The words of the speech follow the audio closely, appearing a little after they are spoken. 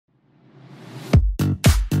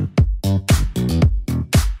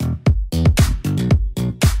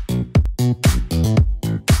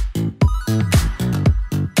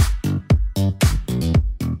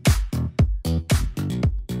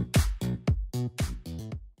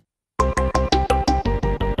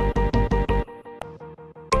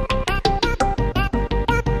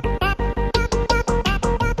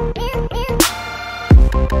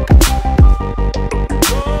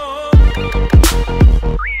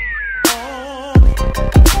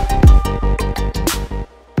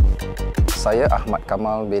Saya Ahmad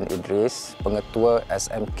Kamal bin Idris, Pengetua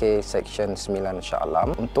SMK Seksyen 9 Shah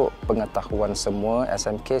Alam. Untuk pengetahuan semua,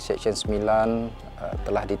 SMK Seksyen 9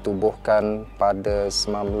 telah ditubuhkan pada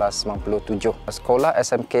 1997. Sekolah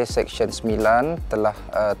SMK Seksyen 9 telah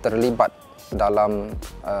terlibat dalam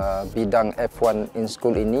bidang F1 in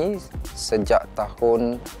School ini sejak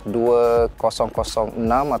tahun 2006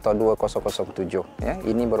 atau 2007. Ya,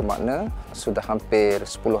 ini bermakna sudah hampir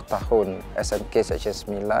 10 tahun SMK Seksyen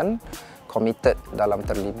 9 committed dalam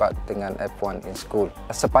terlibat dengan F1 in School.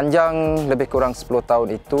 Sepanjang lebih kurang 10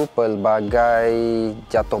 tahun itu, pelbagai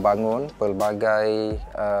jatuh bangun, pelbagai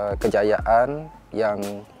kejayaan yang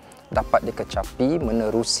dapat dikecapi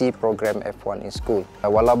menerusi program F1 in School.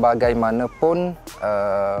 Walau bagaimanapun,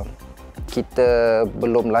 kita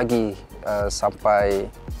belum lagi sampai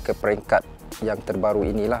ke peringkat yang terbaru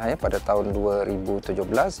inilah pada tahun 2017,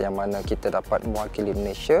 yang mana kita dapat mewakili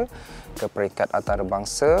Malaysia ke peringkat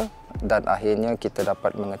antarabangsa dan akhirnya kita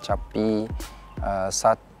dapat mengecapi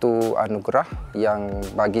satu anugerah yang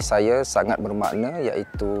bagi saya sangat bermakna,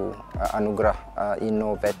 iaitu anugerah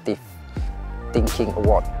Innovative Thinking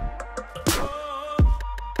Award.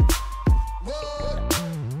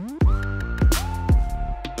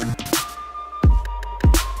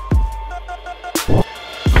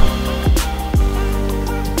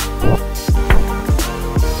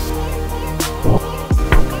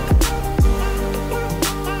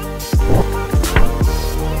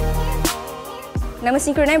 Nama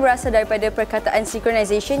Synchro9 berasal daripada perkataan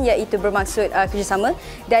synchronization, iaitu bermaksud kerjasama,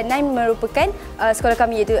 dan 9 merupakan sekolah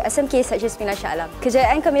kami, iaitu SMK Seksyen 9 Shah Alam.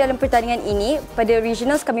 Kejayaan kami dalam pertandingan ini, pada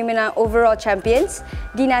regionals kami menang overall champions,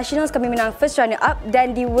 di nationals kami menang first runner up,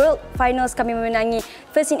 dan di world finals kami memenangi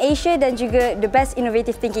first in Asia dan juga the best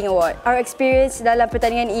innovative thinking award. Our experience dalam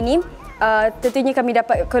pertandingan ini, tentunya kami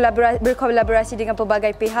dapat berkolaborasi dengan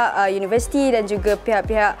pelbagai pihak universiti dan juga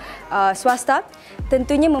pihak-pihak swasta.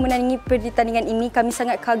 Tentunya memenangi pertandingan ini kami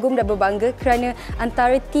sangat kagum dan berbangga kerana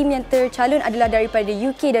antara tim yang tercalon adalah daripada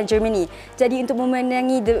UK dan Germany. Jadi untuk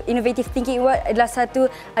memenangi the Innovative Thinking Award adalah satu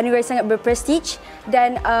anugerah sangat berprestige,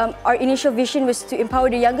 dan our initial vision was to empower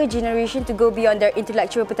the younger generation to go beyond their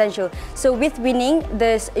intellectual potential. So with winning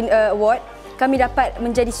this award, kami dapat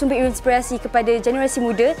menjadi sumber inspirasi kepada generasi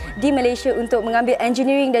muda di Malaysia untuk mengambil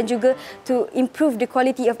engineering dan juga to improve the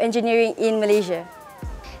quality of engineering in Malaysia.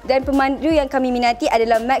 Dan pemandu yang kami minati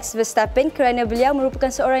adalah Max Verstappen kerana beliau merupakan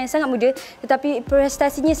seorang yang sangat muda tetapi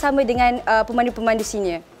prestasinya sama dengan pemandu-pemandu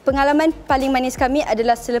senior. Pengalaman paling manis kami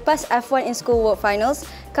adalah selepas F1 in School World Finals,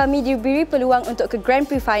 kami diberi peluang untuk ke Grand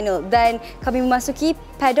Prix Final dan kami memasuki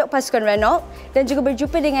paddock pasukan Renault dan juga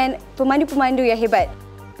berjumpa dengan pemandu-pemandu yang hebat.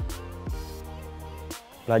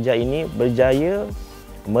 Pelajar ini berjaya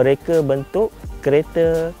mereka bentuk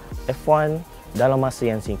kereta F1 dalam masa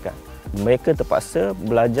yang singkat. Mereka terpaksa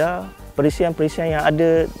belajar perisian-perisian yang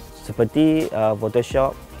ada seperti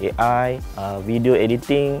Photoshop, AI, video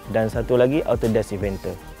editing dan satu lagi Autodesk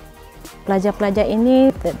Inventor. Pelajar-pelajar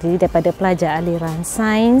ini terdiri daripada pelajar aliran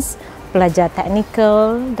sains, pelajar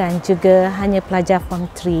teknikal dan juga hanya pelajar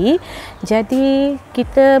Form 3. Jadi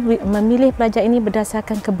kita memilih pelajar ini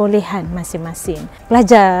berdasarkan kebolehan masing-masing.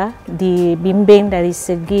 Pelajar dibimbing dari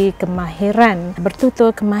segi kemahiran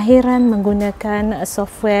bertutur, kemahiran menggunakan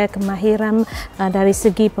software, kemahiran dari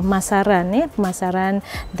segi pemasaran, pemasaran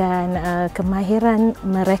dan kemahiran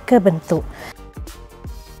mereka bentuk.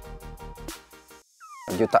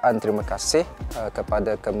 Jutaan terima kasih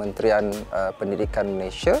kepada Kementerian Pendidikan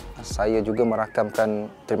Malaysia. Saya juga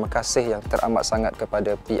merakamkan terima kasih yang teramat sangat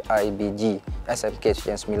kepada PIBG SMK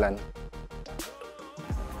Seksyen 9.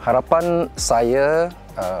 Harapan saya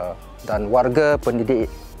dan warga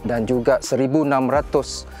pendidik dan juga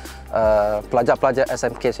 1,600 pelajar-pelajar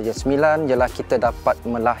SMK Seksyen 9 ialah kita dapat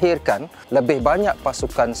melahirkan lebih banyak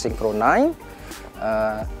pasukan Synchro9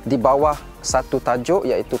 di bawah satu tajuk,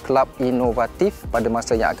 iaitu Kelab Inovatif pada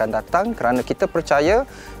masa yang akan datang, kerana kita percaya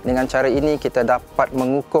dengan cara ini kita dapat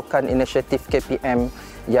mengukuhkan inisiatif KPM,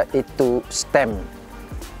 iaitu STEM,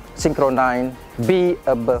 Synchro9, Be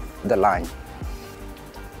Above the Line.